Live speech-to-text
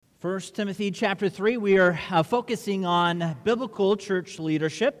First Timothy chapter 3, we are focusing on biblical church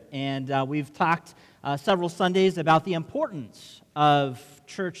leadership, and we've talked several Sundays about the importance of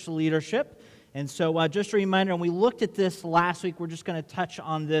church leadership. And so just a reminder, and we looked at this last week, we're just going to touch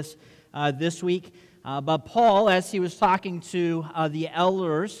on this this week. But Paul, as he was talking to the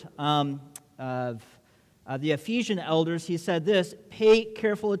elders, the Ephesian elders, he said this: "Pay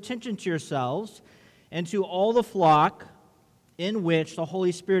careful attention to yourselves and to all the flock in which the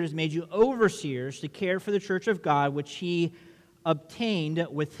Holy Spirit has made you overseers to care for the church of God, which he obtained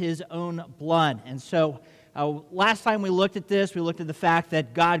with his own blood." And so last time we looked at this, we looked at the fact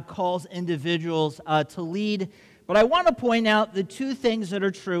that God calls individuals to lead. But I want to point out the two things that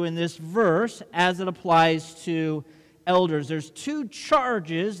are true in this verse as it applies to elders. There's two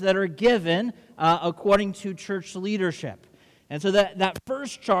charges that are given according to church leadership. And so that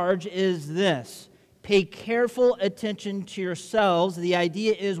first charge is this: pay careful attention to yourselves. The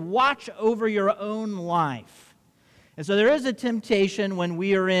idea is watch over your own life. And so there is a temptation when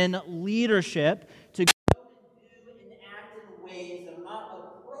we are in leadership to go and do and act in ways that are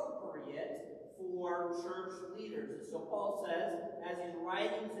not appropriate for church leaders. And so Paul says, as he's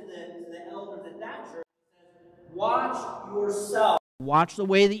writing to the elders at that church, he says, watch yourself. Watch the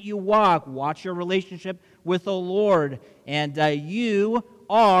way that you walk. Watch your relationship with the Lord. And you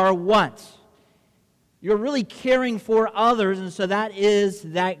are what? You're really caring for others, and so that is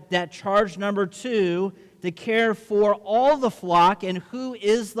that charge number 2, to care for all the flock. And who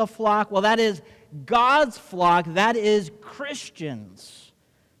is the flock? Well, that is God's flock. That is Christians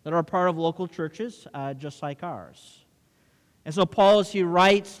that are part of local churches, just like ours. And so Paul, as he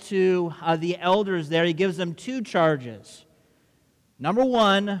writes to the elders there, he gives them two charges. Number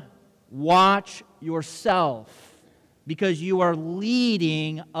 1, watch yourself, because you are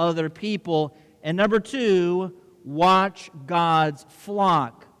leading other people. And number 2, watch God's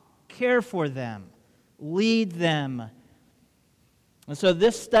flock. Care for them. Lead them. And so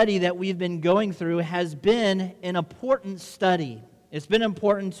this study that we've been going through has been an important study. It's been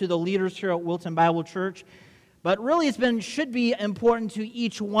important to the leaders here at Wilton Bible Church, but really should be important to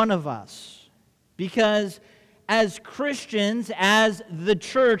each one of us. Because as Christians, as the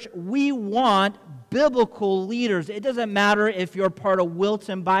church, we want biblical leaders. It doesn't matter if you're part of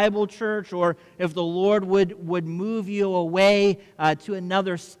Wilton Bible Church or if the Lord would move you away to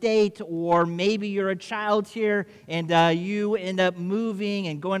another state, or maybe you're a child here and you end up moving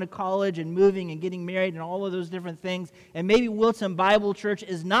and going to college and moving and getting married and all of those different things. And maybe Wilton Bible Church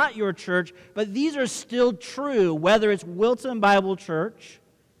is not your church, but these are still true, whether it's Wilton Bible Church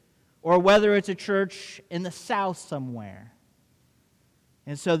or whether it's a church in the South somewhere.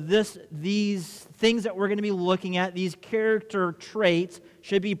 And so these things that we're going to be looking at, these character traits,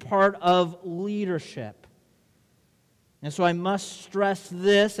 should be part of leadership. And so I must stress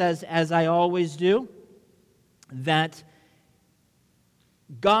this, as I always do, that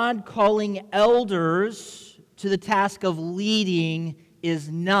God calling elders to the task of leading is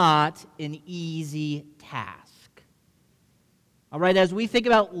not an easy task. All right, as we think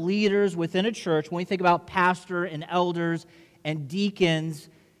about leaders within a church, when we think about pastor and elders and deacons,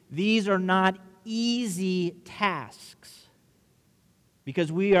 these are not easy tasks,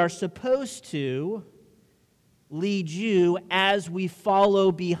 because we are supposed to lead you as we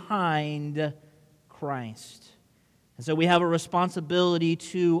follow behind Christ. And so we have a responsibility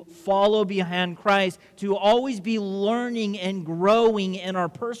to follow behind Christ, to always be learning and growing in our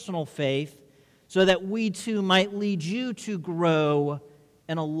personal faith, so that we too might lead you to grow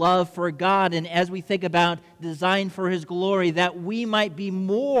in a love for God. And as we think about design for His glory, that we might be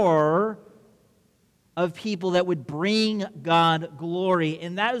more of people that would bring God glory.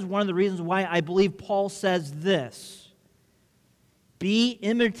 And that is one of the reasons why I believe Paul says this: be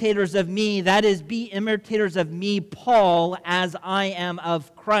imitators of me, that is, be imitators of me, Paul, as I am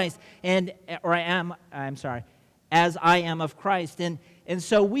of Christ. As I am of Christ. And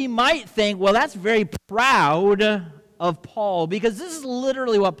so we might think, well, that's very proud of Paul, because this is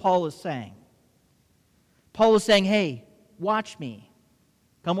literally what Paul is saying. Paul is saying, hey, watch me.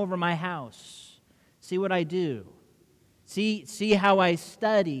 Come over my house. See what I do. See how I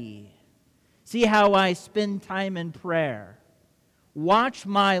study. See how I spend time in prayer. Watch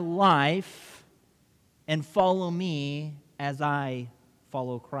my life and follow me as I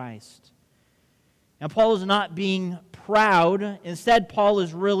follow Christ. Now, Paul is not being proud. Instead, Paul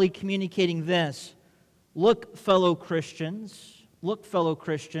is really communicating this: look, fellow Christians,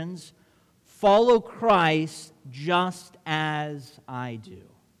 follow Christ just as I do.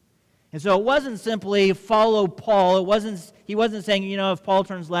 And so it wasn't simply follow Paul. He wasn't saying, if Paul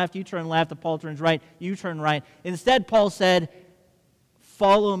turns left, you turn left. If Paul turns right, you turn right. Instead, Paul said,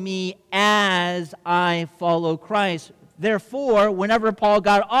 follow me as I follow Christ. Therefore, whenever Paul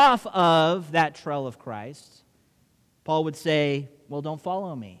got off of that trail of Christ, Paul would say, well, don't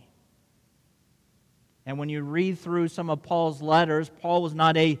follow me. And when you read through some of Paul's letters, Paul was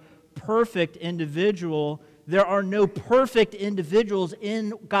not a perfect individual. There are no perfect individuals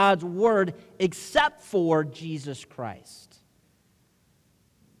in God's Word except for Jesus Christ.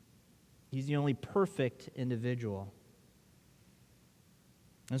 He's the only perfect individual.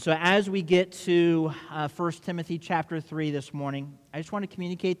 And so as we get to 1 Timothy chapter 3 this morning, I just want to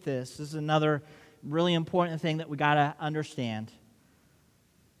communicate this. This is another really important thing that we got to understand,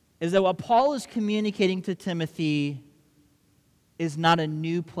 is that what Paul is communicating to Timothy is not a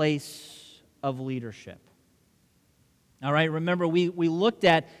new place of leadership. All right, remember we looked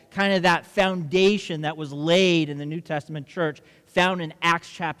at kind of that foundation that was laid in the New Testament church found in Acts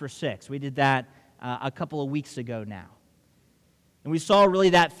chapter 6. We did that a couple of weeks ago now. And we saw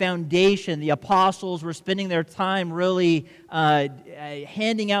really that foundation. The apostles were spending their time really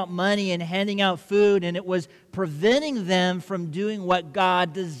handing out money and handing out food, and it was preventing them from doing what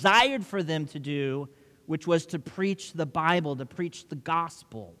God desired for them to do, which was to preach the Bible, to preach the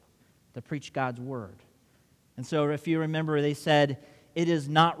gospel, to preach God's word. And so if you remember, they said, it is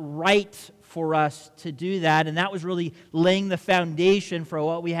not right for us to do that. And that was really laying the foundation for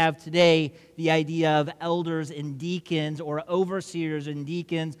what we have today, the idea of elders and deacons, or overseers and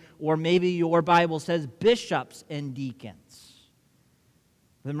deacons, or maybe your Bible says bishops and deacons.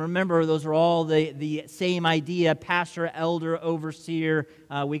 Then remember, those are all the same idea: pastor, elder, overseer.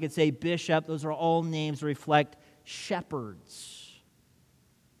 We could say bishop. Those are all names that reflect shepherds.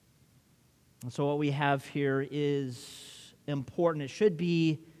 And so what we have here is important. It should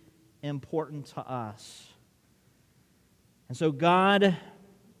be important to us. And so God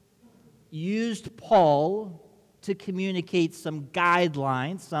used Paul to communicate some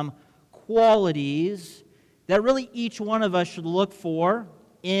guidelines, some qualities that really each one of us should look for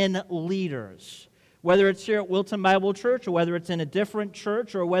in leaders. Whether it's here at Wilton Bible Church, or whether it's in a different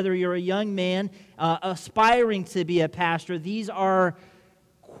church, or whether you're a young man aspiring to be a pastor, these are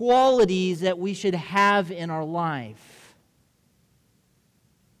qualities that we should have in our life.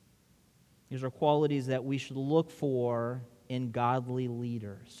 These are qualities that we should look for in godly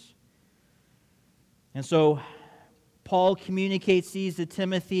leaders. And so Paul communicates these to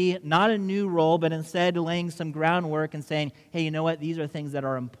Timothy, not a new role, but instead laying some groundwork and saying, hey, you know what? These are things that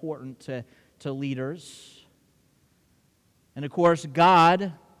are important to leaders. And of course,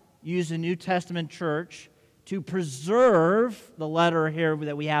 God used the New Testament church to preserve the letter here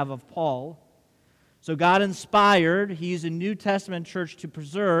that we have of Paul. So God inspired, He used a New Testament church to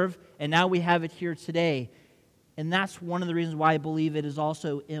preserve, and now we have it here today. And that's one of the reasons why I believe it is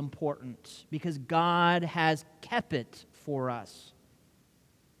also important, because God has kept it for us.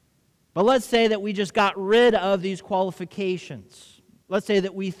 But let's say that we just got rid of these qualifications. Let's say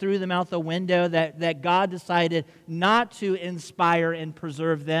that we threw them out the window, that God decided not to inspire and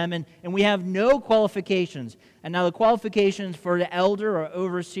preserve them, and we have no qualifications. And now the qualifications for the elder or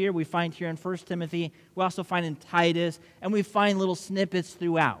overseer we find here in 1 Timothy, we also find in Titus, and we find little snippets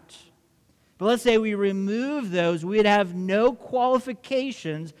throughout. But let's say we remove those, we'd have no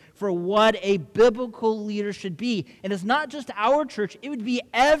qualifications for what a biblical leader should be. And it's not just our church, it would be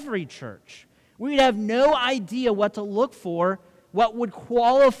every church. We'd have no idea what to look for, what would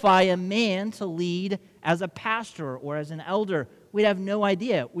qualify a man to lead as a pastor or as an elder. We'd have no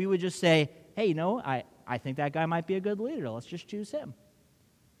idea. We would just say, hey, you know, I think that guy might be a good leader. Let's just choose him.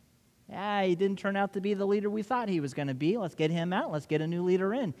 Yeah, he didn't turn out to be the leader we thought he was going to be. Let's get him out. Let's get a new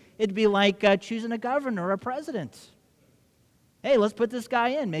leader in. It'd be like choosing a governor or a president. Hey, let's put this guy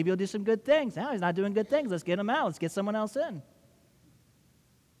in. Maybe he'll do some good things. Now he's not doing good things. Let's get him out. Let's get someone else in.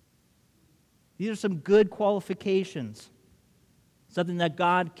 These are some good qualifications. Something that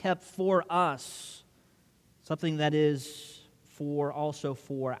God kept for us. Something that is also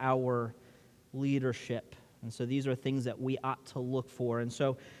for our leadership. And so these are things that we ought to look for. And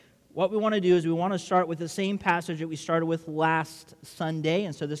so what we want to do is we want to start with the same passage that we started with last Sunday.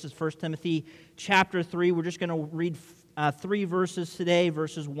 And so this is 1 Timothy chapter 3. We're just going to read 3 verses today,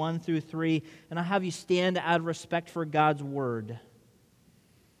 verses 1 through 3. And I'll have you stand out of respect for God's word.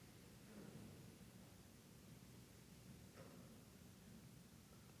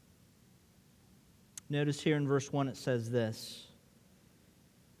 Notice here in verse 1 it says this: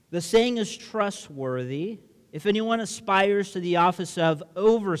 "The saying is trustworthy. If anyone aspires to the office of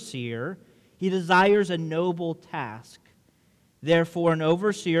overseer, he desires a noble task. Therefore, an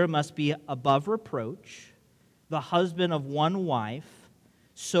overseer must be above reproach, the husband of one wife,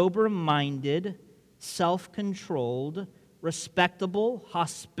 sober-minded, self-controlled, respectable,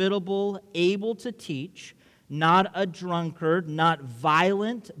 hospitable, able to teach, not a drunkard, not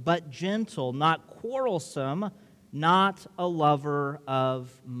violent, but gentle, not quarrelsome, not a lover of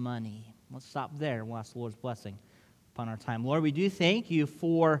money. Let's stop there and we'll ask the Lord's blessing upon our time. Lord, we do thank you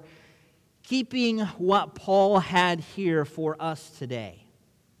for keeping what Paul had here for us today.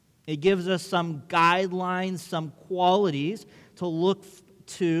 It gives us some guidelines, some qualities to look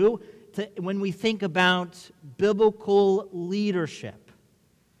to when we think about biblical leadership.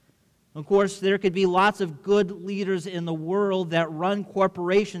 Of course, there could be lots of good leaders in the world that run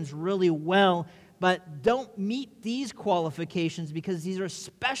corporations really well, but don't meet these qualifications because these are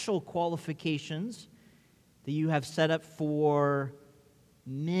special qualifications that you have set up for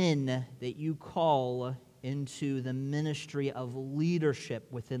men that you call into the ministry of leadership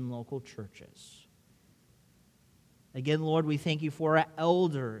within local churches. Again, Lord, we thank you for our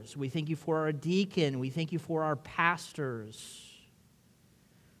elders. We thank you for our deacon. We thank you for our pastors.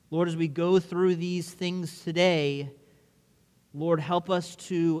 Lord, as we go through these things today, Lord, help us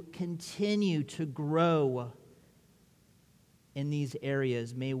to continue to grow in these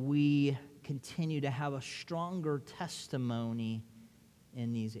areas. May we continue to have a stronger testimony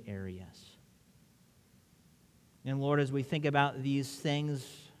in these areas. And Lord, as we think about these things,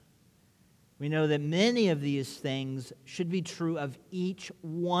 we know that many of these things should be true of each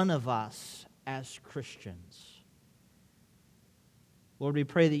one of us as Christians. Lord, we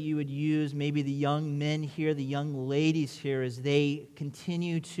pray that you would use maybe the young men here, the young ladies here, as they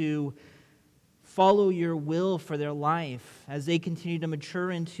continue to follow your will for their life, as they continue to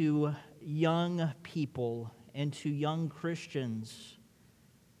mature into young people, into young Christians.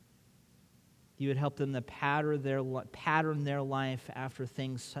 You would help them to pattern their life after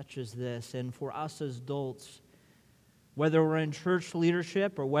things such as this. And for us as adults, whether we're in church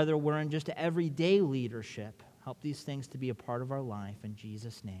leadership or whether we're in just everyday leadership, help these things to be a part of our life. In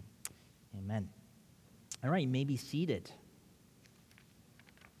Jesus' name, amen. All right, you may be seated.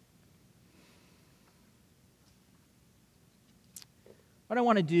 What I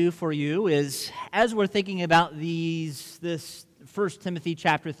want to do for you is, as we're thinking about this 1 Timothy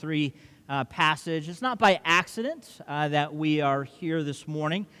chapter 3 passage, it's not by accident that we are here this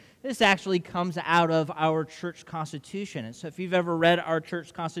morning. This actually comes out of our church constitution. And so if you've ever read our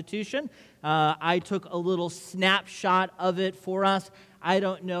church constitution, I took a little snapshot of it for us. I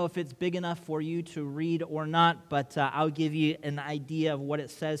don't know if it's big enough for you to read or not, but I'll give you an idea of what it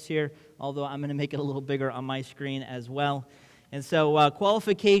says here, although I'm going to make it a little bigger on my screen as well. And so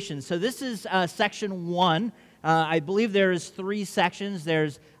qualifications. So this is section 1. I believe there is 3 sections.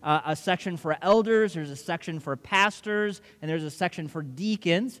 There's a section for elders, there's a section for pastors, and there's a section for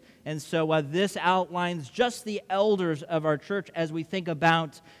deacons. And so this outlines just the elders of our church as we think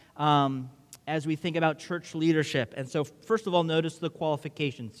about church leadership. And so first of all, notice the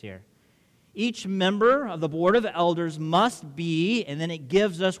qualifications here. Each member of the board of elders must be, and then it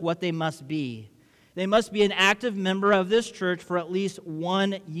gives us what they must be. They must be an active member of this church for at least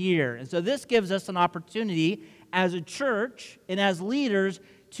 1 year. And so this gives us an opportunity as a church and as leaders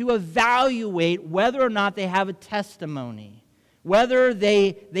to evaluate whether or not they have a testimony, whether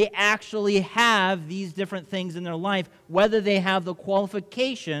they actually have these different things in their life, whether they have the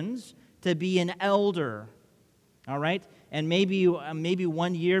qualifications to be an elder. All right? And maybe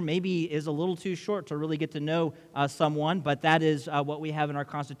 1 year maybe is a little too short to really get to know someone, but that is what we have in our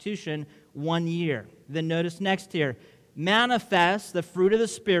Constitution, 1 year. Then notice next here, manifest the fruit of the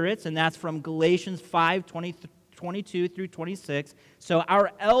spirits, and that's from Galatians 5:22 through 26. So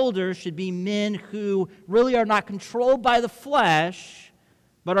our elders should be men who really are not controlled by the flesh,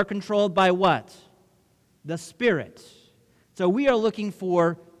 but are controlled by what? The Spirit. So we are looking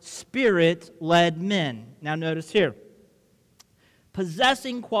for Spirit-led men. Now notice here,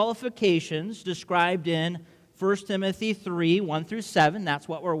 possessing qualifications described in 1 Timothy 3, 1 through 7, that's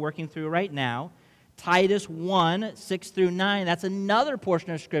what we're working through right now. Titus 1, 6 through 9, that's another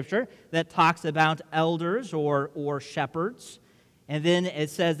portion of Scripture that talks about elders or shepherds. And then it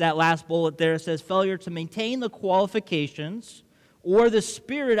says, that last bullet there, it says, failure to maintain the qualifications or the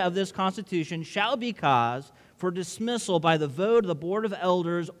spirit of this constitution shall be cause for dismissal by the vote of the board of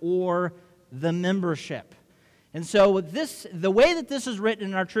elders or the membership. And so the way that this is written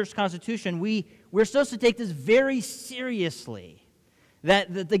in our church constitution, we're supposed to take this very seriously.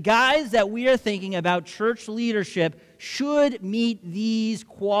 That the guys that we are thinking about church leadership should meet these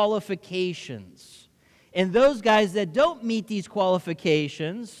qualifications. And those guys that don't meet these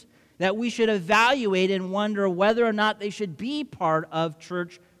qualifications, that we should evaluate and wonder whether or not they should be part of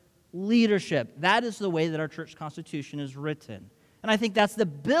church leadership. That is the way that our church constitution is written. And I think that's the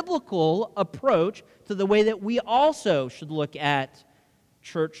biblical approach to the way that we also should look at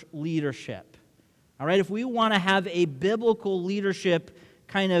church leadership. All right, if we want to have a biblical leadership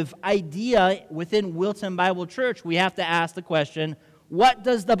kind of idea within Wilton Bible Church, we have to ask the question, what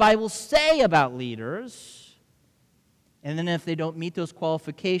does the Bible say about leaders? And then if they don't meet those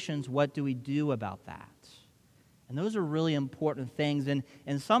qualifications, what do we do about that? And those are really important things. And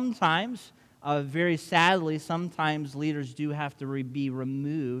sometimes, very sadly, sometimes leaders do have to be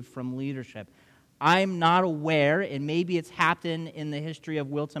removed from leadership. I'm not aware, and maybe it's happened in the history of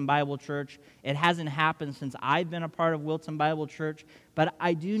Wilton Bible Church. It hasn't happened since I've been a part of Wilton Bible Church, but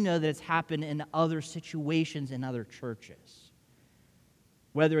I do know that it's happened in other situations in other churches.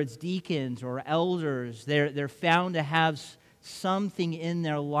 Whether it's deacons or elders, they're found to have something in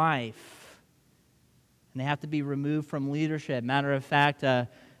their life, and they have to be removed from leadership. Matter of fact, a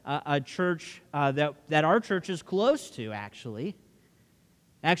church that our church is close to, actually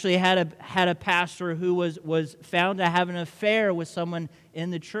had a pastor who was found to have an affair with someone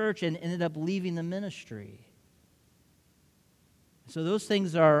in the church and ended up leaving the ministry. So those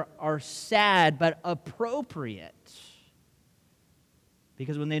things are sad but appropriate,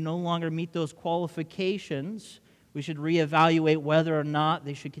 because when they no longer meet those qualifications, we should reevaluate whether or not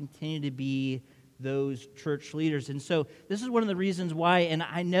they should continue to be those church leaders. And so this is one of the reasons why, and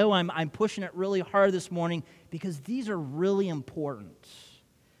I know I'm pushing it really hard this morning, because these are really important.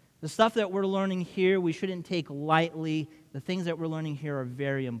 The stuff that we're learning here, we shouldn't take lightly. The things that we're learning here are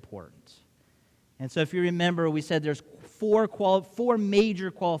very important. And so if you remember, we said there's four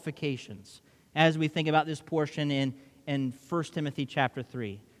major qualifications as we think about this portion in 1 Timothy chapter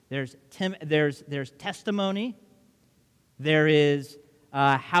 3. There's testimony. There is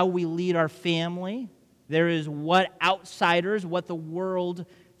how we lead our family. There is what the world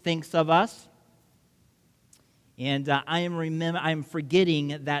thinks of us. And I'm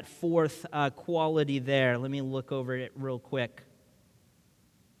forgetting that fourth quality there. Let me look over it real quick.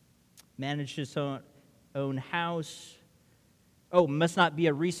 Manage his own house. Oh, must not be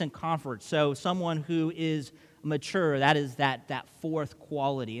a recent convert. So someone who is mature, that is that fourth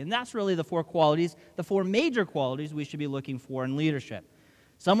quality. And that's really the four qualities, the four major qualities we should be looking for in leadership.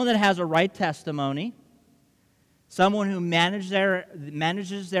 Someone that has a right testimony, someone who manages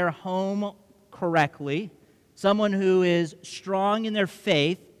their home correctly, someone who is strong in their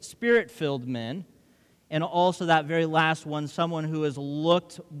faith, spirit-filled men, and also that very last one, someone who has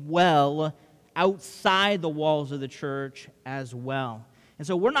looked well outside the walls of the church as well. And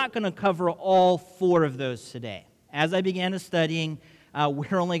so we're not going to cover all four of those today. As I began studying,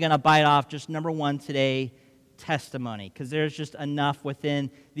 we're only going to bite off just number one today, testimony, because there's just enough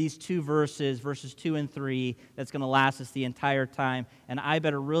within these two verses 2 and 3, that's going to last us the entire time. And I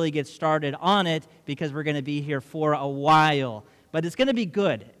better really get started on it, because we're going to be here for a while. But it's going to be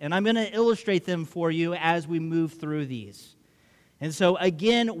good, and I'm going to illustrate them for you as we move through these. And so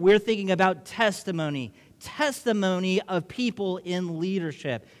again, we're thinking about testimony of people in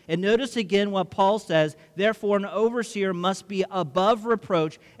leadership. And notice again what Paul says, therefore an overseer must be above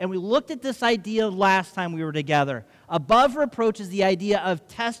reproach. And we looked at this idea last time we were together. Above reproach is the idea of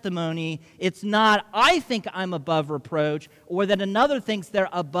testimony. It's not, I think I'm above reproach, or that another thinks they're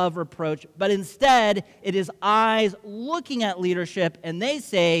above reproach, but instead it is eyes looking at leadership, and they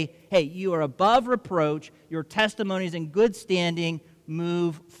say, hey, you are above reproach, your testimony is in good standing,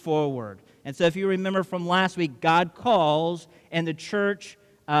 move forward. And so if you remember from last week, God calls and the church,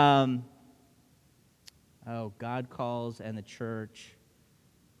 God calls and the church,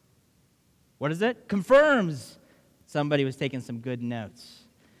 what is it? Confirms. Somebody was taking some good notes.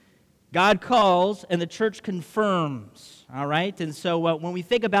 God calls and the church confirms, all right? And so when we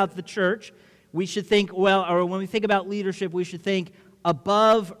think about the church, we should think, when we think about leadership, we should think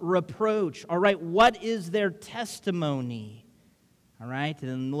above reproach, all right? What is their testimony? All right, and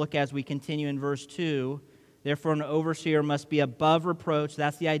then look as we continue in verse 2. Therefore, an overseer must be above reproach.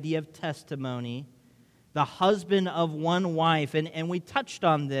 That's the idea of testimony. The husband of one wife. And we touched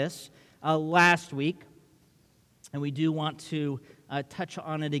on this last week. And we do want to touch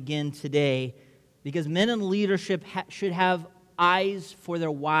on it again today. Because men in leadership should have eyes for their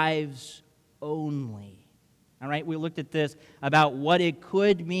wives only. All right, we looked at this about what it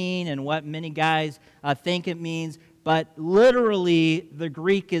could mean and what many guys think it means. But literally, the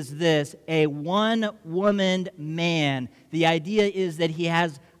Greek is this, a one-woman man. The idea is that he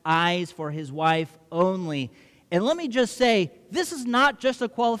has eyes for his wife only. And let me just say, this is not just a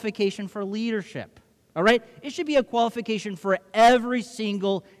qualification for leadership, all right? It should be a qualification for every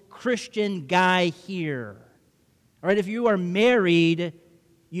single Christian guy here. All right, if you are married,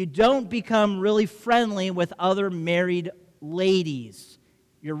 you don't become really friendly with other married ladies,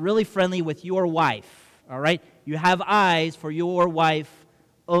 you're really friendly with your wife, all right? You have eyes for your wife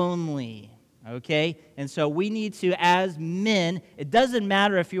only, okay? And so we need to, as men, it doesn't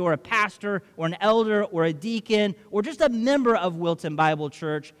matter if you're a pastor or an elder or a deacon or just a member of Wilton Bible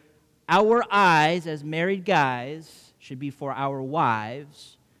Church, our eyes as married guys should be for our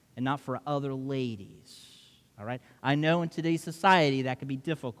wives and not for other ladies, all right? I know in today's society that can be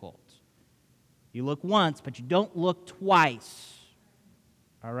difficult. You look once, but you don't look twice,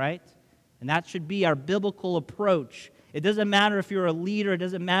 all right? And that should be our biblical approach. It doesn't matter if you're a leader. It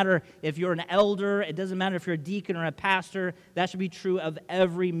doesn't matter if you're an elder. It doesn't matter if you're a deacon or a pastor. That should be true of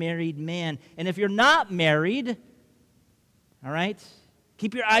every married man. And if you're not married, all right,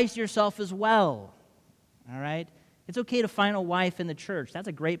 keep your eyes to yourself as well, all right? It's okay to find a wife in the church. That's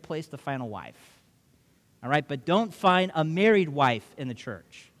a great place to find a wife, all right? But don't find a married wife in the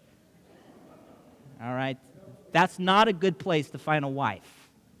church, all right? That's not a good place to find a wife.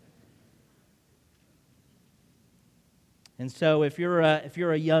 And so if you're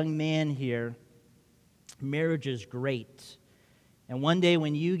a young man here, marriage is great. And one day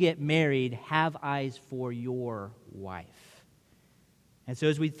when you get married, have eyes for your wife. And so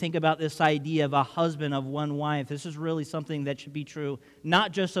as we think about this idea of a husband of one wife, this is really something that should be true,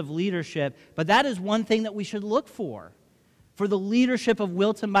 not just of leadership, but that is one thing that we should look for. For the leadership of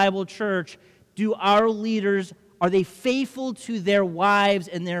Wilton Bible Church, do our leaders, are they faithful to their wives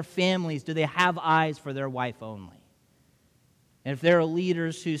and their families? Do they have eyes for their wife only? And if there are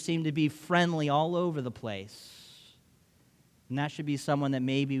leaders who seem to be friendly all over the place, then that should be someone that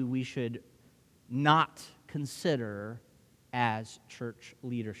maybe we should not consider as church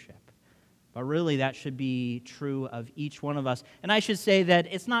leadership. But really, that should be true of each one of us. And I should say that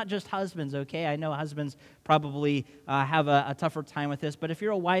it's not just husbands, okay? I know husbands probably have a tougher time with this, but if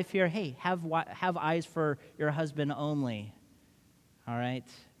you're a wife here, hey, have eyes for your husband only, all right?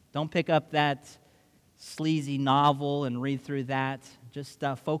 Don't pick up that sleazy novel and read through that. Just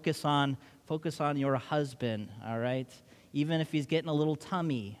focus on your husband, all right? Even if he's getting a little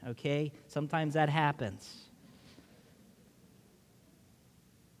tummy, okay? Sometimes that happens.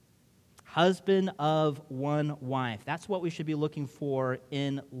 Husband of one wife. That's what we should be looking for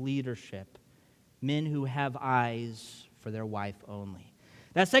in leadership. Men who have eyes for their wife only.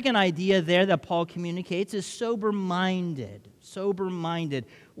 That second idea there that Paul communicates is sober-minded. Sober-minded.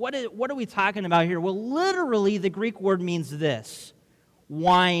 What are we talking about here? Well, literally, the Greek word means this: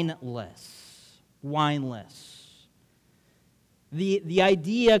 wineless. Wineless. The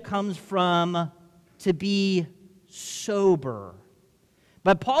idea comes from to be sober.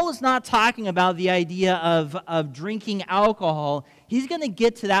 But Paul is not talking about the idea of drinking alcohol. He's going to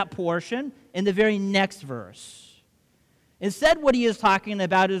get to that portion in the very next verse. Instead, what he is talking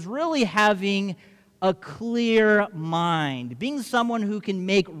about is really having a clear mind, being someone who can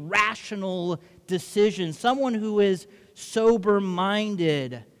make rational decisions, someone who is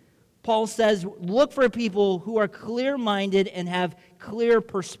sober-minded. Paul says, look for people who are clear-minded and have clear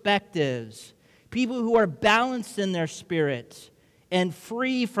perspectives, people who are balanced in their spirit and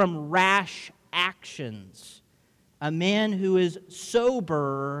free from rash actions, a man who is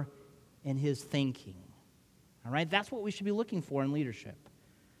sober in his thinking. All right, that's what we should be looking for in leadership.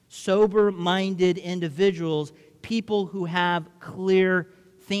 Sober-minded individuals, people who have a clear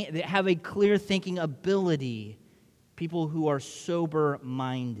thinking ability, people who are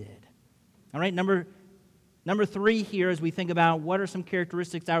sober-minded. All right, number 3 here, as we think about what are some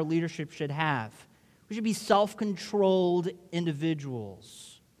characteristics our leadership should have. We should be self-controlled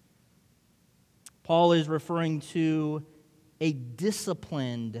individuals. Paul is referring to a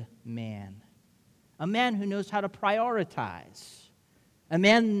disciplined man. A man who knows how to prioritize. A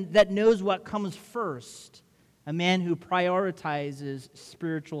man that knows what comes first. A man who prioritizes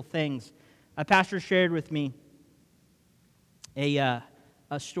spiritual things. A pastor shared with me a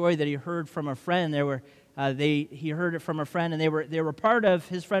story that he heard from a friend. He heard it from a friend, and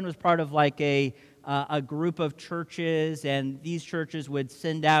his friend was part of like a group of churches, and these churches would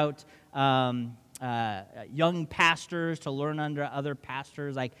send out young pastors to learn under other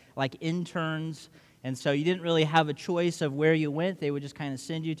pastors, like interns. And so you didn't really have a choice of where you went. They would just kind of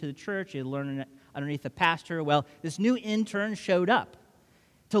send you to the church. You'd learn underneath the pastor. Well, this new intern showed up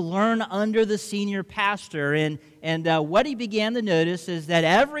to learn under the senior pastor. And what he began to notice is that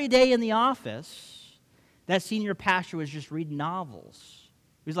every day in the office, that senior pastor was just reading novels.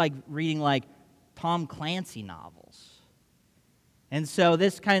 He was like reading like Tom Clancy novels. And so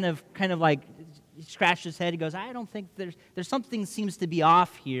this kind of like, he scratched his head. He goes, I don't think there's something seems to be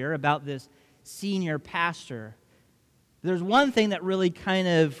off here about this senior pastor. There's one thing that really kind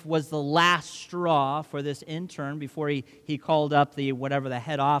of was the last straw for this intern before he called up the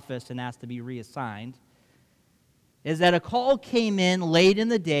head office and asked to be reassigned, is that a call came in late in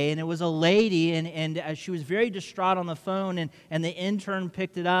the day, and it was a lady, and she was very distraught on the phone, and the intern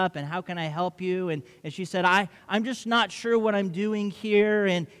picked it up, and how can I help you? And she said, I'm just not sure what I'm doing here,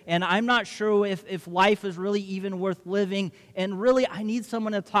 and I'm not sure if life is really even worth living, and really I need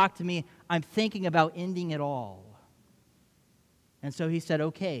someone to talk to me. I'm thinking about ending it all. And so he said,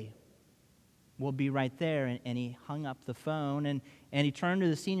 okay, we'll be right there, and he hung up the phone, and he turned to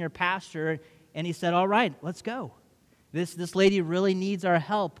the senior pastor, and he said, all right, let's go. This lady really needs our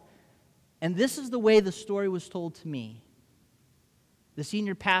help. And this is the way the story was told to me. The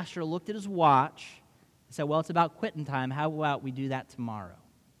senior pastor looked at his watch and said, well, it's about quitting time. How about we do that tomorrow?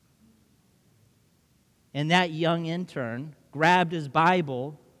 And that young intern grabbed his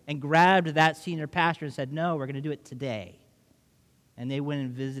Bible and grabbed that senior pastor and said, no, we're going to do it today. And they went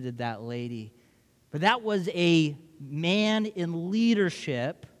and visited that lady. But that was a man in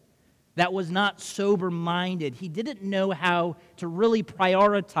leadership that was not sober-minded. He didn't know how to really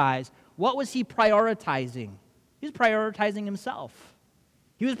prioritize. What was he prioritizing? He was prioritizing himself.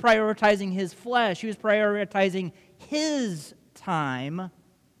 He was prioritizing his flesh. He was prioritizing his time,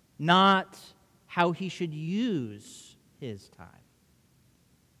 not how he should use his time.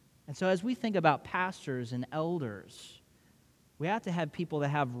 And so as we think about pastors and elders, we have to have people that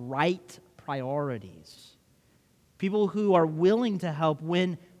have right priorities. People who are willing to help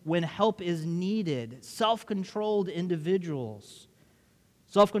when help is needed. Self-controlled individuals.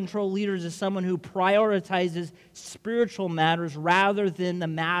 Self-controlled leaders is someone who prioritizes spiritual matters rather than the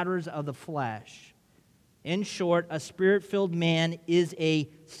matters of the flesh. In short, a spirit-filled man is a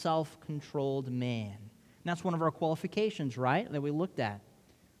self-controlled man. And that's one of our qualifications, right, that we looked at.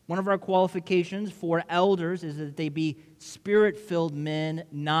 One of our qualifications for elders is that they be spirit-filled men,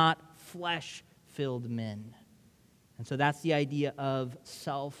 not flesh-filled men. And so that's the idea of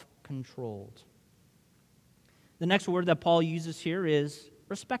self-controlled. The next word that Paul uses here is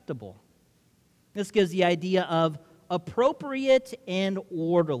respectable. This gives the idea of appropriate and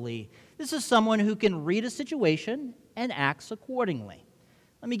orderly. This is someone who can read a situation and acts accordingly.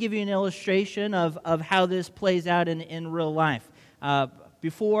 Let me give you an illustration of how this plays out in real life.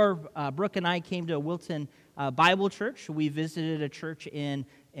 Before Brooke and I came to Wilton Bible Church, we visited a church in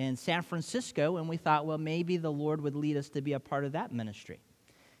San Francisco, and we thought, well, maybe the Lord would lead us to be a part of that ministry.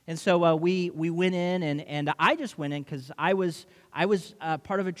 And so we went in, and I just went in because I was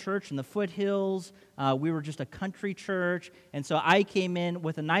part of a church in the foothills. We were just a country church, and so I came in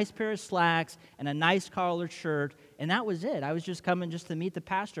with a nice pair of slacks and a nice collared shirt, and that was it. I was just coming just to meet the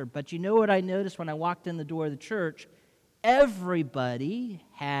pastor. But you know what I noticed when I walked in the door of the church? Everybody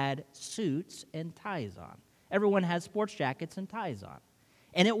had suits and ties on. Everyone had sports jackets and ties on.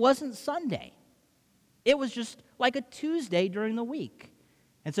 And it wasn't Sunday. It was just like a Tuesday during the week.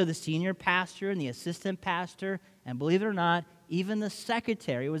 And so the senior pastor and the assistant pastor, and believe it or not, even the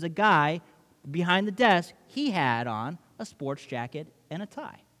secretary, was a guy behind the desk. He had on a sports jacket and a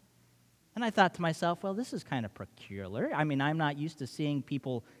tie. And I thought to myself, well, this is kind of peculiar. I mean, I'm not used to seeing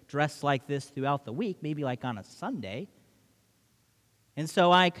people dressed like this throughout the week, maybe like on a Sunday. And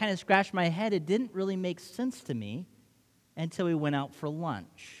so I kind of scratched my head. It didn't really make sense to me until we went out for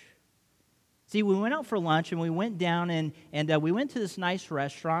lunch. See, we went out for lunch, and we went down, and we went to this nice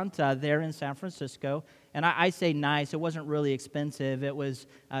restaurant there in San Francisco. And I say nice. It wasn't really expensive. It was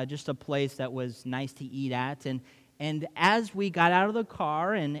just a place that was nice to eat at. And as we got out of the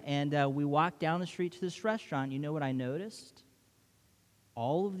car and we walked down the street to this restaurant, you know what I noticed?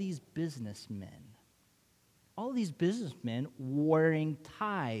 All of these businessmen wearing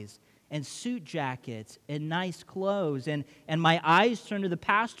ties and suit jackets and nice clothes. And my eyes turned to the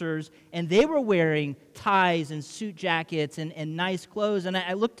pastors, and they were wearing ties and suit jackets and nice clothes. And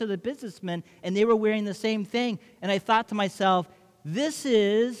I looked to the businessmen, and they were wearing the same thing. And I thought to myself,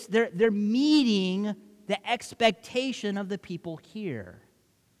 they're meeting the expectation of the people here.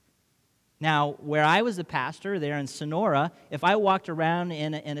 Now, where I was a pastor there in Sonora, if I walked around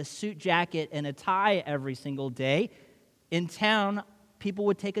in a suit jacket and a tie every single day, in town, people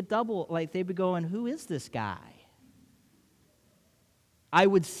would take a double, like they'd be going, who is this guy? I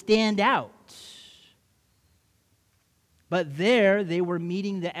would stand out. But there, they were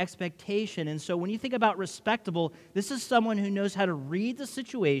meeting the expectation. And so when you think about respectable, this is someone who knows how to read the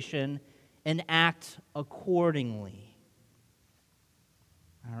situation and act accordingly.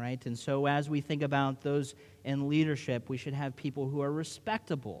 All right, and so as we think about those in leadership, we should have people who are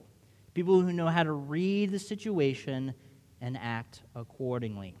respectable, people who know how to read the situation and act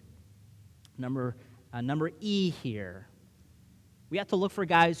accordingly. Number E here, We have to look for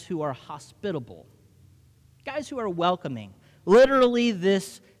guys who are hospitable, guys who are welcoming. Literally,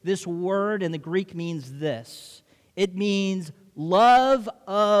 this word in the Greek means this. It means love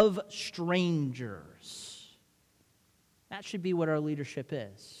of strangers. That should be what our leadership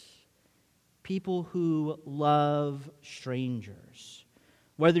is. People who love strangers.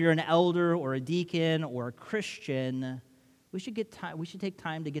 Whether you're an elder or a deacon or a Christian, we should take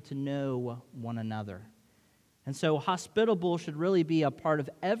time to get to know one another. And so hospitable should really be a part of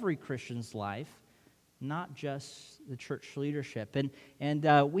every Christian's life, not just the church leadership.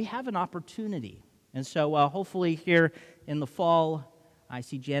 And we have an opportunity. And so hopefully here in the fall, I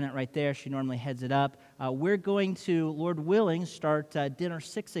see Janet right there. She normally heads it up. We're going to, Lord willing, start dinner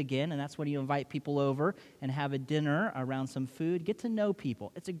 6 again, and that's when you invite people over and have a dinner around some food. Get to know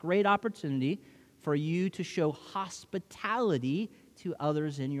people. It's a great opportunity for you to show hospitality to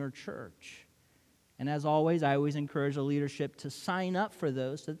others in your church. And as always, I always encourage the leadership to sign up for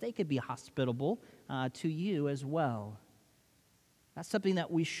those so that they could be hospitable to you as well. That's something that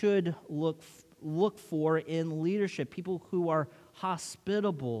we should look for in leadership, people who are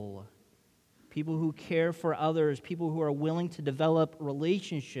hospitable, people who care for others, people who are willing to develop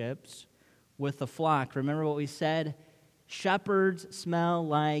relationships with the flock. Remember what we said? Shepherds smell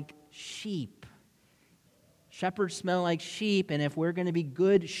like sheep. Shepherds smell like sheep, and if we're going to be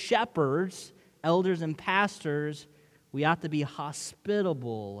good shepherds, elders and pastors, we ought to be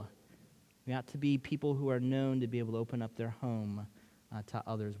hospitable. We ought to be people who are known to be able to open up their home to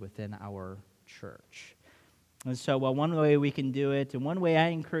others within our church. And so one way we can do it, and one way I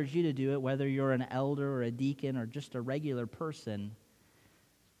encourage you to do it, whether you're an elder or a deacon or just a regular person,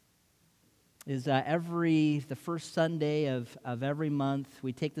 is the first Sunday of every month,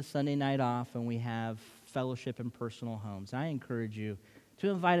 we take the Sunday night off and we have fellowship in personal homes. And I encourage you to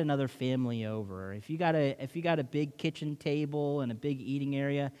invite another family over. If you got a big kitchen table and a big eating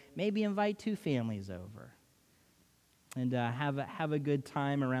area, maybe invite 2 families over. And have a good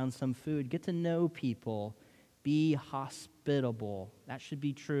time around some food. Get to know people. Be hospitable. That should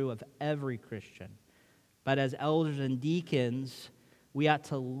be true of every Christian. But as elders and deacons, we ought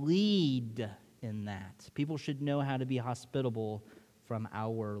to lead in that. People should know how to be hospitable from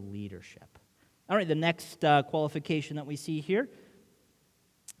our leadership. All right, the next qualification that we see here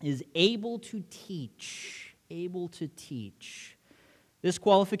is able to teach. Able to teach. This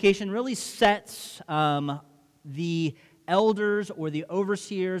qualification really sets the elders or the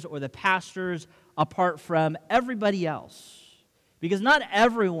overseers or the pastors apart from everybody else. Because not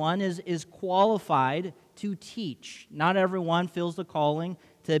everyone is qualified to teach. Not everyone feels the calling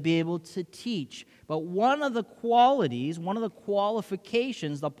to be able to teach. But one of the qualities, one of the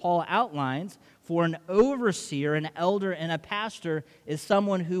qualifications that Paul outlines for an overseer, an elder, and a pastor is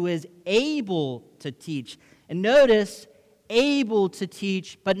someone who is able to teach. And notice, able to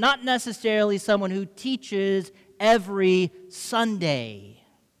teach, but not necessarily someone who teaches every Sunday.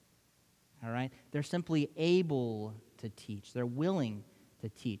 All right? They're simply able to teach. They're willing to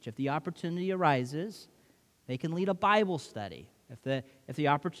teach. If the opportunity arises, they can lead a Bible study. If the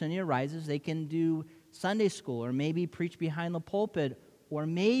opportunity arises, they can do Sunday school or maybe preach behind the pulpit or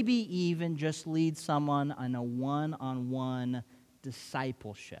maybe even just lead someone on a one-on-one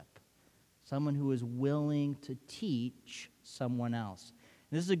discipleship. Someone who is willing to teach someone else.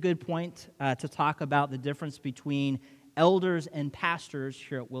 And this is a good point to talk about the difference between elders and pastors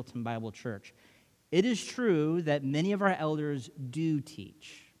here at Wilton Bible Church. It is true that many of our elders do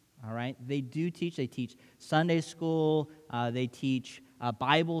teach. All right, they do teach. They teach Sunday school. They teach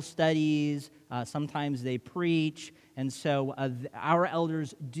Bible studies. Sometimes they preach. And so our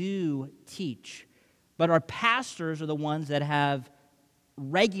elders do teach. But our pastors are the ones that have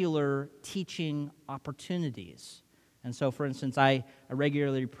regular teaching opportunities. And so, for instance, I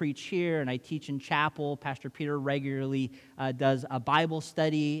regularly preach here and I teach in chapel. Pastor Peter regularly does a Bible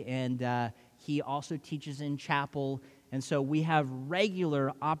study, and he also teaches in chapel. And so we have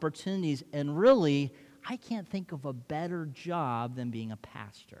regular opportunities, and really, I can't think of a better job than being a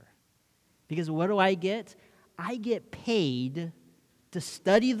pastor. Because what do I get? I get paid to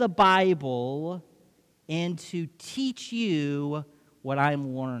study the Bible and to teach you what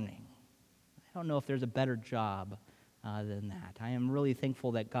I'm learning. I don't know if there's a better job than that. I am really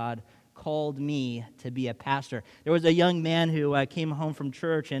thankful that God called me to be a pastor. There was a young man who came home from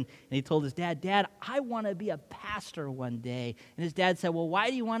church and he told his dad, "Dad, I want to be a pastor one day." And his dad said, "Well, why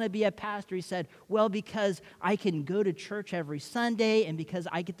do you want to be a pastor?" He said, "Well, because I can go to church every Sunday and because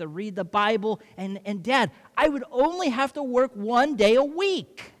I get to read the Bible. And Dad, I would only have to work one day a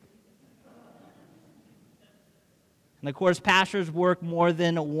week." And of course, pastors work more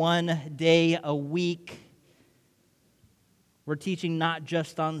than one day a week. We're teaching not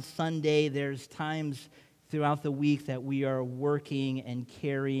just on Sunday. There's times throughout the week that we are working and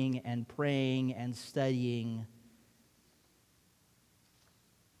caring and praying and studying.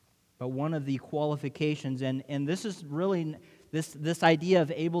 But one of the qualifications, and this is really, this idea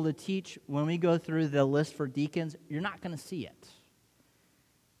of able to teach, when we go through the list for deacons, you're not going to see it.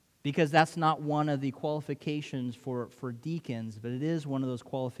 Because that's not one of the qualifications for deacons, but it is one of those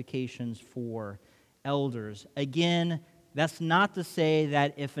qualifications for elders. Again, that's not to say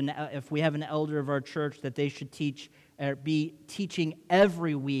that if we have an elder of our church that they should be teaching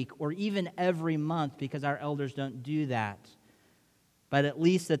every week or even every month, because our elders don't do that. But at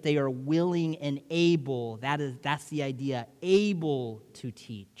least that they are willing and able. That's the idea, able to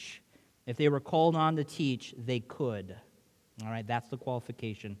teach. If they were called on to teach, they could. All right, that's the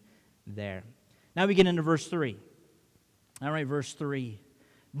qualification there. Now we get into verse 3. All right, verse 3.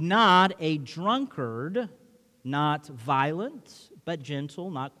 Not a drunkard, not violent, but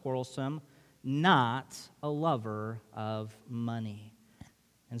gentle, not quarrelsome, not a lover of money.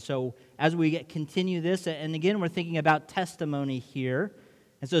 And so as we continue this, and again, we're thinking about testimony here.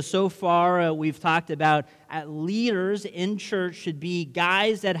 And so far, we've talked about leaders in church should be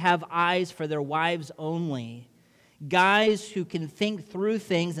guys that have eyes for their wives only. Guys who can think through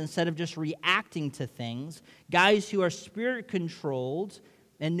things instead of just reacting to things. Guys who are spirit-controlled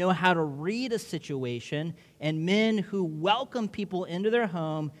and know how to read a situation. And men who welcome people into their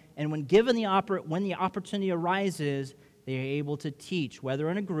home, and when the opportunity arises, they are able to teach, whether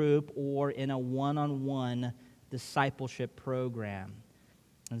in a group or in a one-on-one discipleship program.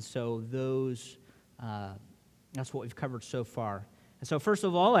 And so that's what we've covered so far. And so first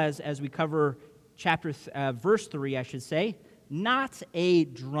of all, as we cover verse 3, I should say, not a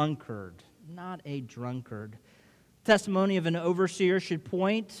drunkard. Not a drunkard. Testimony of an overseer should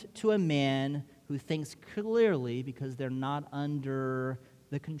point to a man who thinks clearly because they're not under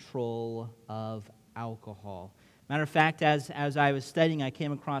the control of alcohol. Matter of fact, as I was studying, I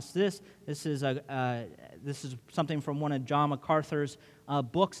came across this. This is something from one of John MacArthur's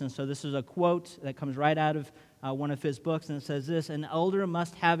books, and so this is a quote that comes right out of one of his books, and it says this: an elder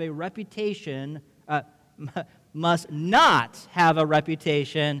must not have a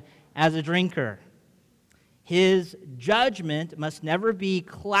reputation as a drinker. His judgment must never be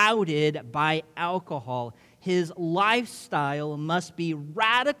clouded by alcohol. His lifestyle must be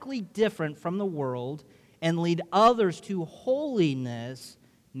radically different from the world and lead others to holiness,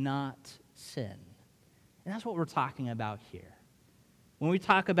 not sin. And that's what we're talking about here. When we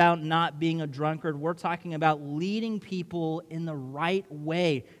talk about not being a drunkard, we're talking about leading people in the right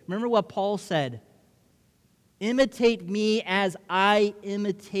way. Remember what Paul said, imitate me as I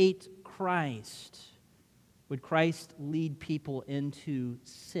imitate Christ. Would Christ lead people into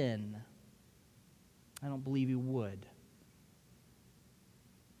sin? I don't believe he would.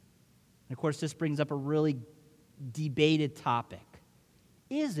 And of course, this brings up a really debated topic.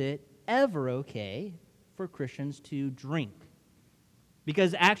 Is it ever okay for Christians to drink?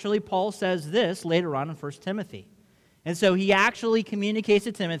 Because actually, Paul says this later on in 1 Timothy. And so he actually communicates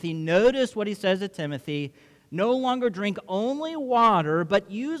to Timothy. Notice what he says to Timothy. No longer drink only water, but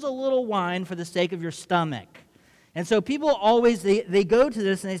use a little wine for the sake of your stomach. And so people always, they go to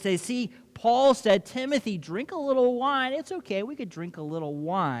this and they say, see, Paul said, Timothy, drink a little wine. It's okay, we could drink a little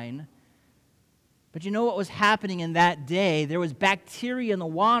wine. But you know what was happening in that day? There was bacteria in the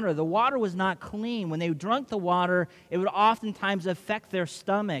water. The water was not clean. When they drank the water, it would oftentimes affect their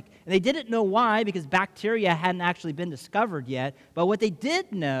stomach. And they didn't know why, because bacteria hadn't actually been discovered yet. But what they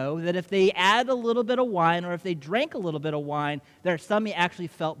did know, that if they add a little bit of wine, or if they drank a little bit of wine, their stomach actually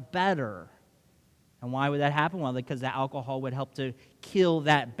felt better. And why would that happen? Well, because the alcohol would help to kill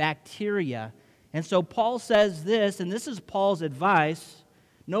that bacteria. And so Paul says this, and this is Paul's advice: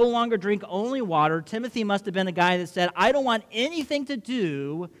 no longer drink only water. Timothy must have been a guy that said, I don't want anything to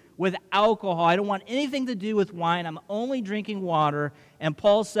do with alcohol. I don't want anything to do with wine. I'm only drinking water. And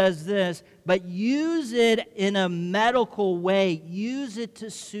Paul says this, but use it in a medical way. Use it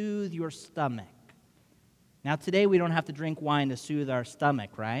to soothe your stomach. Now, today we don't have to drink wine to soothe our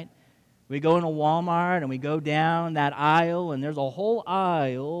stomach, right? We go into Walmart and we go down that aisle, and there's a whole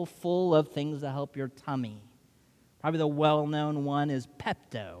aisle full of things that help your tummy. Probably the well-known one is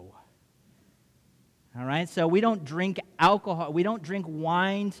Pepto. All right, so we don't drink alcohol. We don't drink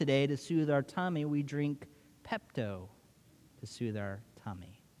wine today to soothe our tummy. We drink Pepto to soothe our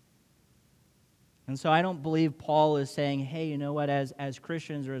tummy. And so I don't believe Paul is saying, hey, you know what, as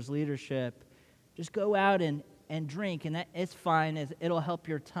Christians or as leadership, just go out and drink, and it's fine. It'll help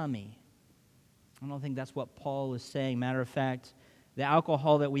your tummy. I don't think that's what Paul is saying. Matter of fact, The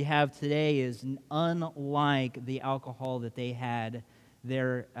alcohol that we have today is unlike the alcohol that they had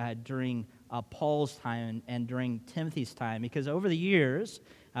there during Paul's time and during Timothy's time, because over the years,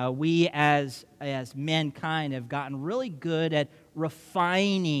 we as mankind have gotten really good at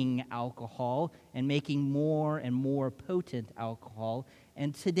refining alcohol and making more and more potent alcohol.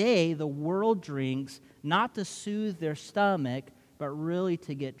 And today, the world drinks not to soothe their stomach, but really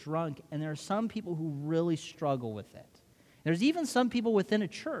to get drunk. And there are some people who really struggle with it. There's even some people within a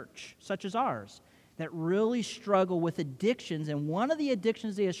church, such as ours, that really struggle with addictions. And one of the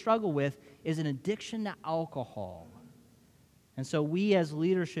addictions they struggle with is an addiction to alcohol. And so we as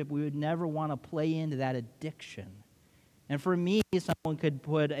leadership, we would never want to play into that addiction. And for me, someone could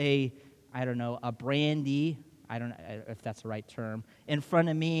put a brandy, I don't know if that's the right term, in front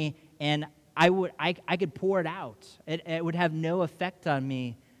of me, and I could pour it out. It would have no effect on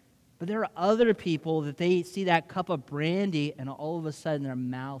me. But there are other people that they see that cup of brandy, and all of a sudden their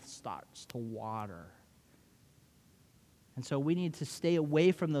mouth starts to water. And so we need to stay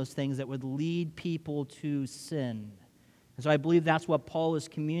away from those things that would lead people to sin. And so I believe that's what Paul is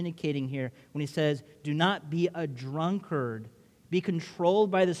communicating here when he says, do not be a drunkard. Be controlled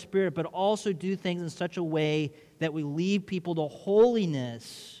by the Spirit, but also do things in such a way that we lead people to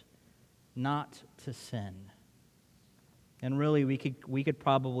holiness, not to sin. And really, we could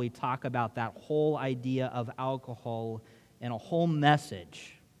probably talk about that whole idea of alcohol in a whole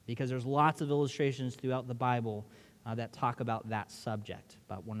message, because there's lots of illustrations throughout the Bible that talk about that subject,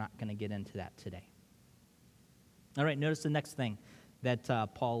 but we're not going to get into that today. All right, notice the next thing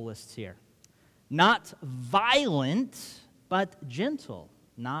that Paul lists here. Not violent, but gentle,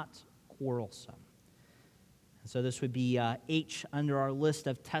 not quarrelsome. And so this would be H under our list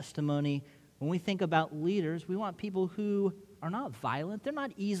of testimony. When we think about leaders, we want people who are not violent. They're not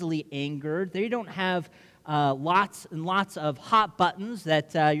easily angered. They don't have lots and lots of hot buttons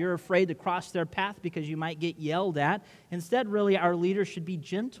that you're afraid to cross their path because you might get yelled at. Instead, really, our leaders should be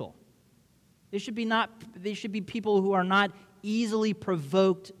gentle. They should be people who are not easily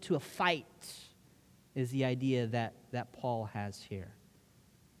provoked to a fight, is the idea that Paul has here.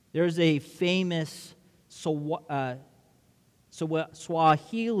 There's a famous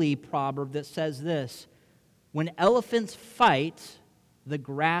Swahili proverb that says this: when elephants fight, the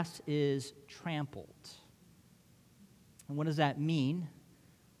grass is trampled. And what does that mean?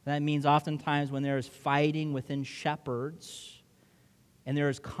 That means oftentimes when there is fighting within shepherds and there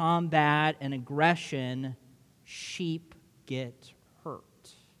is combat and aggression, sheep get hurt.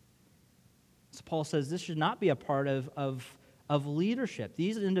 So Paul says this should not be a part of leadership.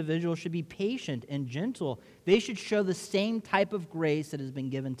 These individuals should be patient and gentle. They should show the same type of grace that has been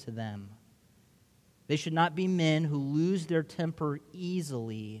given to them. They should not be men who lose their temper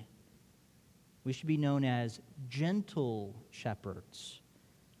easily. We should be known as gentle shepherds.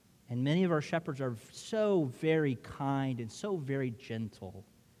 And many of our shepherds are so very kind and so very gentle.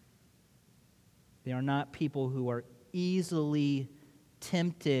 They are not people who are easily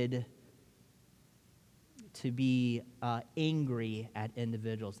tempted to be angry at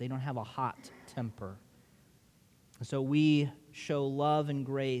individuals. They don't have a hot temper. So we show love and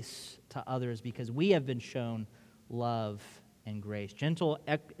grace to others because we have been shown love and grace.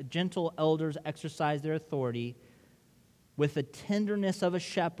 Gentle elders exercise their authority with the tenderness of a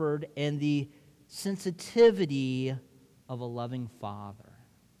shepherd and the sensitivity of a loving father.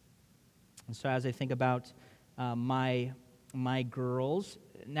 And so as I think about my girls,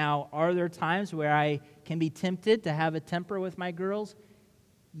 now, are there times where I can be tempted to have a temper with my girls?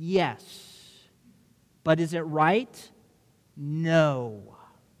 Yes. But is it right? No.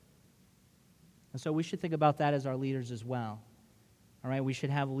 And so we should think about that as our leaders as well. All right, we should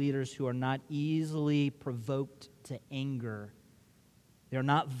have leaders who are not easily provoked to anger. They're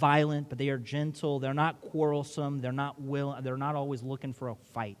not violent, but they are gentle. They're not quarrelsome. They're not always looking for a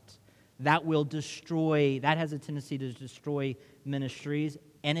fight. That has a tendency to destroy ministries,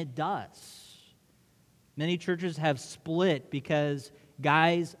 and it does. Many churches have split because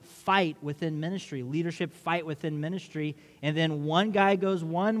guys fight within ministry, leadership fight within ministry, and then one guy goes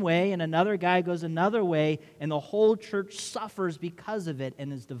one way and another guy goes another way, and the whole church suffers because of it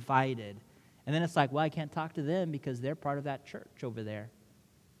and is divided. And then it's like, well, I can't talk to them because they're part of that church over there.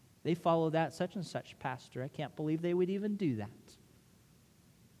 They follow that such and such pastor. I can't believe they would even do that.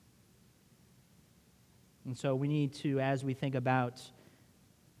 And so we need to, as we think about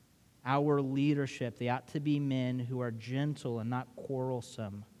our leadership, they ought to be men who are gentle and not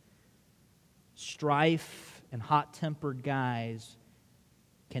quarrelsome. Strife and hot-tempered guys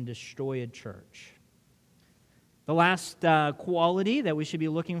can destroy a church. The last quality that we should be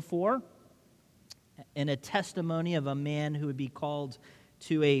looking for and a testimony of a man who would be called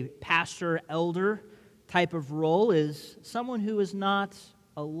to a pastor, elder type of role is someone who is not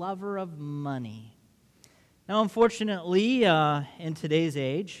a lover of money. Now, unfortunately, in today's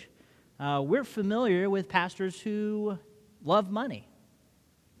age, we're familiar with pastors who love money.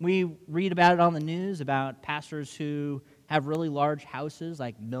 We read about it on the news about pastors who have really large houses,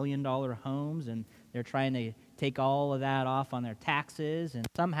 like million-dollar homes, and they're trying to take all of that off on their taxes, and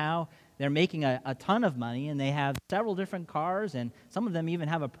somehow they're making a ton of money, and they have several different cars, and some of them even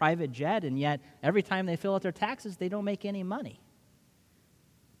have a private jet, and yet every time they fill out their taxes, they don't make any money.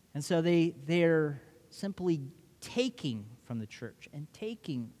 And so they're simply taking from the church, and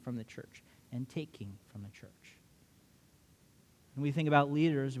taking from the church, and taking from the church. When we think about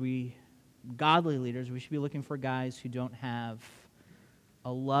leaders, godly leaders, we should be looking for guys who don't have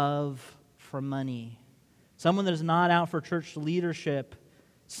a love for money. Someone that is not out for church leadership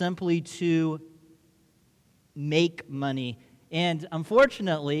simply to make money. And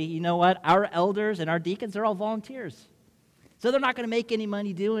unfortunately, you know what? Our elders and our deacons, they're all volunteers. So they're not going to make any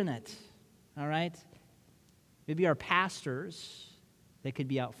money doing it. All right? Maybe our pastors, they could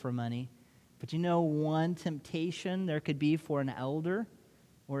be out for money. But you know one temptation there could be for an elder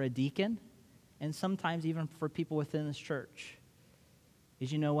or a deacon, and sometimes even for people within this church,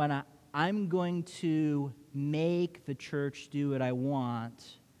 is, you know what? I'm going to make the church do what I want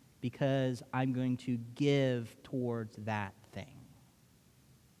because I'm going to give towards that thing.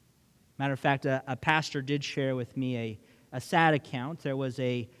 Matter of fact, a pastor did share with me a sad account. There was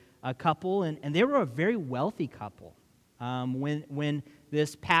a couple, and they were a very wealthy couple. When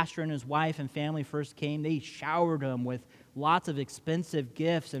this pastor and his wife and family first came, they showered them with lots of expensive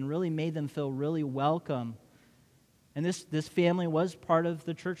gifts and really made them feel really welcome. And this family was part of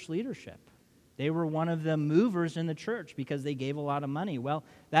the church leadership. They were one of the movers in the church because they gave a lot of money. Well,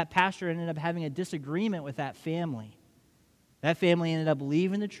 that pastor ended up having a disagreement with that family. That family ended up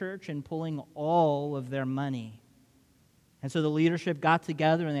leaving the church and pulling all of their money. And so the leadership got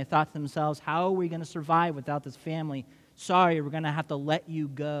together and they thought to themselves, how are we going to survive without this family? Sorry, we're going to have to let you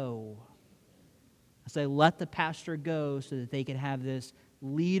go. So they let the pastor go so that they could have this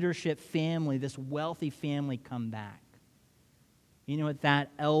leadership family, this wealthy family come back. You know what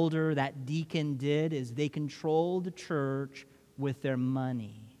that elder, that deacon did is they controlled the church with their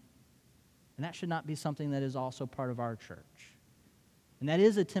money. And that should not be something that is also part of our church. And that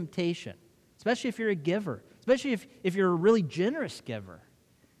is a temptation, especially if you're a giver, especially if you're a really generous giver.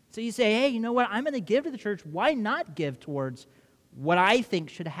 So you say, hey, you know what? I'm going to give to the church. Why not give towards what I think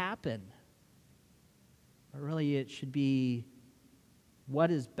should happen? But really, it should be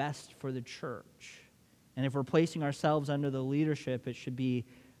what is best for the church. And if we're placing ourselves under the leadership, it should be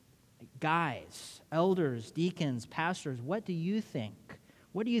guys, elders, deacons, pastors. What do you think?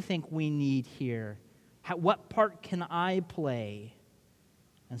 What do you think we need here? What part can I play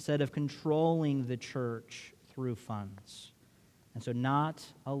instead of controlling the church through funds? And so not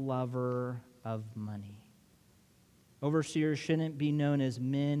a lover of money. Overseers shouldn't be known as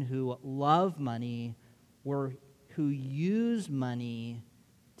men who love money or who use money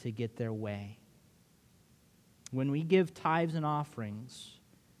to get their way. When we give tithes and offerings,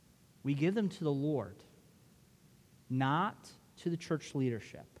 we give them to the Lord, not to the church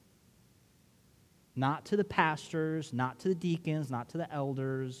leadership, not to the pastors, not to the deacons, not to the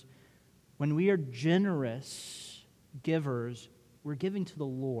elders. When we are generous givers, we're giving to the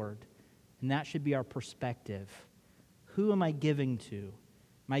Lord, and that should be our perspective. Who am I giving to?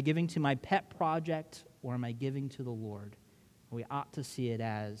 Am I giving to my pet project, or am I giving to the Lord? We ought to see it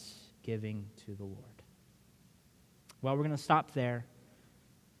as giving to the Lord. Well, we're going to stop there.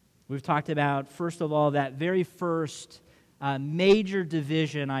 We've talked about, first of all, that very first major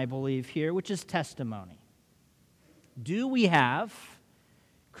division, I believe, here, which is testimony. Do we have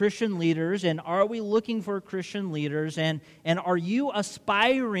Christian leaders, and are we looking for Christian leaders, and are you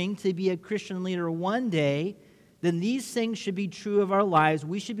aspiring to be a Christian leader one day? Then these things should be true of our lives.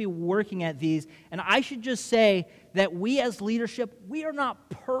 We should be working at these. And I should just say that we as leadership, we are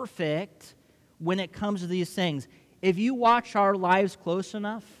not perfect when it comes to these things. If you watch our lives close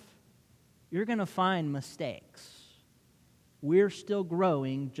enough, you're going to find mistakes. We're still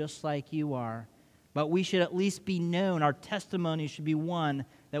growing just like you are. But we should at least be known. Our testimony should be one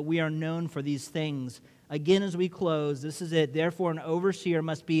that we are known for these things. Again, as we close, this is it. Therefore, an overseer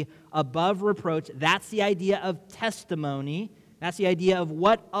must be above reproach. That's the idea of testimony. That's the idea of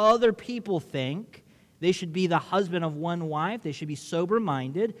what other people think. They should be the husband of one wife. They should be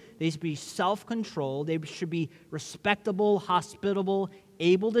sober-minded. They should be self-controlled. They should be respectable, hospitable,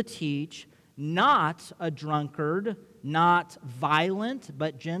 able to teach, not a drunkard, not violent,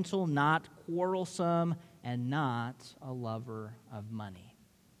 but gentle, not quarrelsome, and not a lover of money.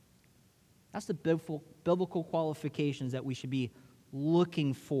 That's the biblical qualifications that we should be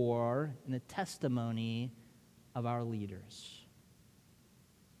looking for in the testimony of our leaders.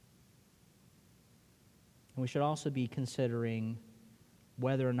 And we should also be considering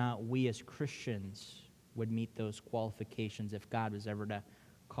whether or not we as Christians would meet those qualifications if God was ever to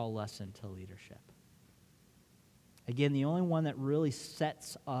call us into leadership. Again, the only one that really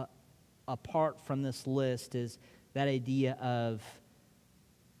sets apart from this list is that idea of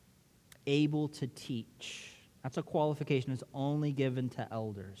able to teach. That's a qualification that's only given to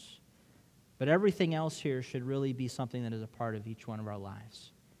elders. But everything else here should really be something that is a part of each one of our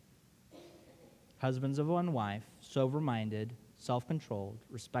lives. Husbands of one wife, sober-minded, self-controlled,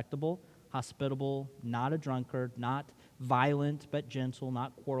 respectable, hospitable, not a drunkard, not violent but gentle,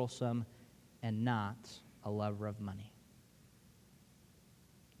 not quarrelsome, and not a lover of money.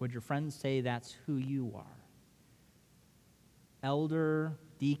 Would your friends say that's who you are? Elder,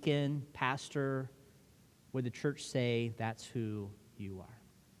 deacon, pastor, would the church say that's who you are?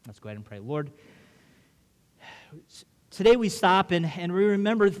 Let's go ahead and pray. Lord, today we stop and we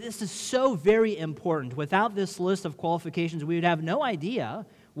remember this is so very important. Without this list of qualifications, we would have no idea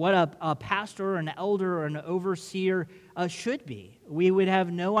what a pastor or an elder or an overseer should be. We would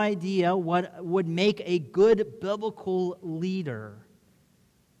have no idea what would make a good biblical leader.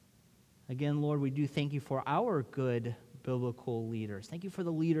 Again, Lord, we do thank you for our good biblical leaders. Thank you for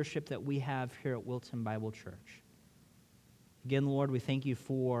the leadership that we have here at Wilton Bible Church. Again, Lord, we thank you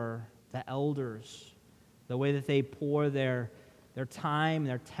for the elders, the way that they pour their time,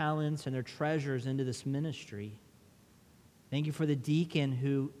 their talents, and their treasures into this ministry. Thank you for the deacon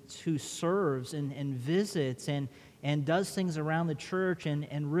who serves and visits and does things around the church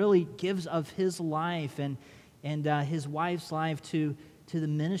and really gives of his life and his wife's life to the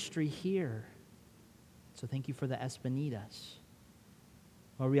ministry here. So thank you for the Espanitas.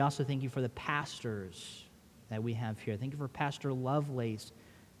 Lord, we also thank you for the pastors that we have here. Thank you for Pastor Lovelace,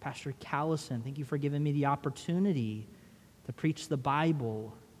 Pastor Callison. Thank you for giving me the opportunity to preach the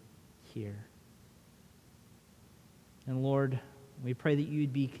Bible here. And Lord, we pray that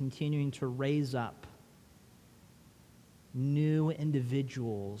you'd be continuing to raise up new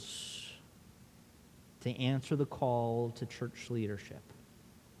individuals to answer the call to church leadership.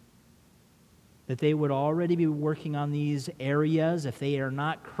 That they would already be working on these areas if they are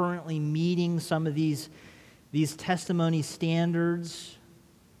not currently meeting some of these testimony standards.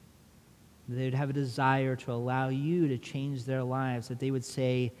 They would have a desire to allow you to change their lives, that they would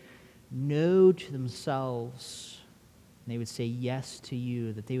say no to themselves, and they would say yes to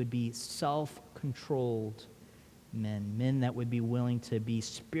you, that they would be self-controlled men that would be willing to be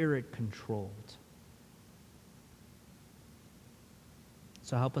spirit-controlled.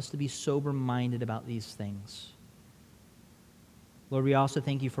 So help us to be sober-minded about these things. Lord, we also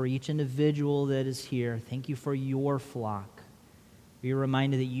thank you for each individual that is here. Thank you for your flock. We are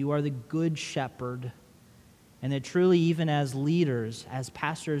reminded that you are the good shepherd, and that truly even as leaders, as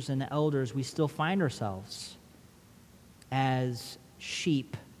pastors and elders, we still find ourselves as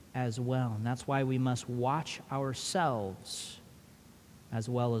sheep as well. And that's why we must watch ourselves as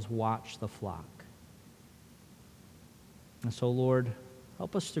well as watch the flock. And so, Lord,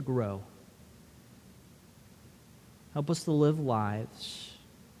 help us to grow. Help us to live lives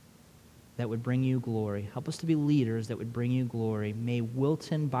that would bring you glory. Help us to be leaders that would bring you glory. May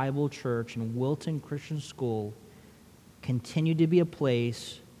Wilton Bible Church and Wilton Christian School continue to be a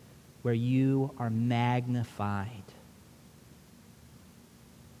place where you are magnified,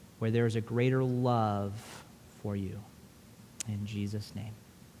 where there is a greater love for you. In Jesus' name,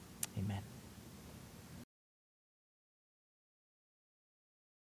 amen.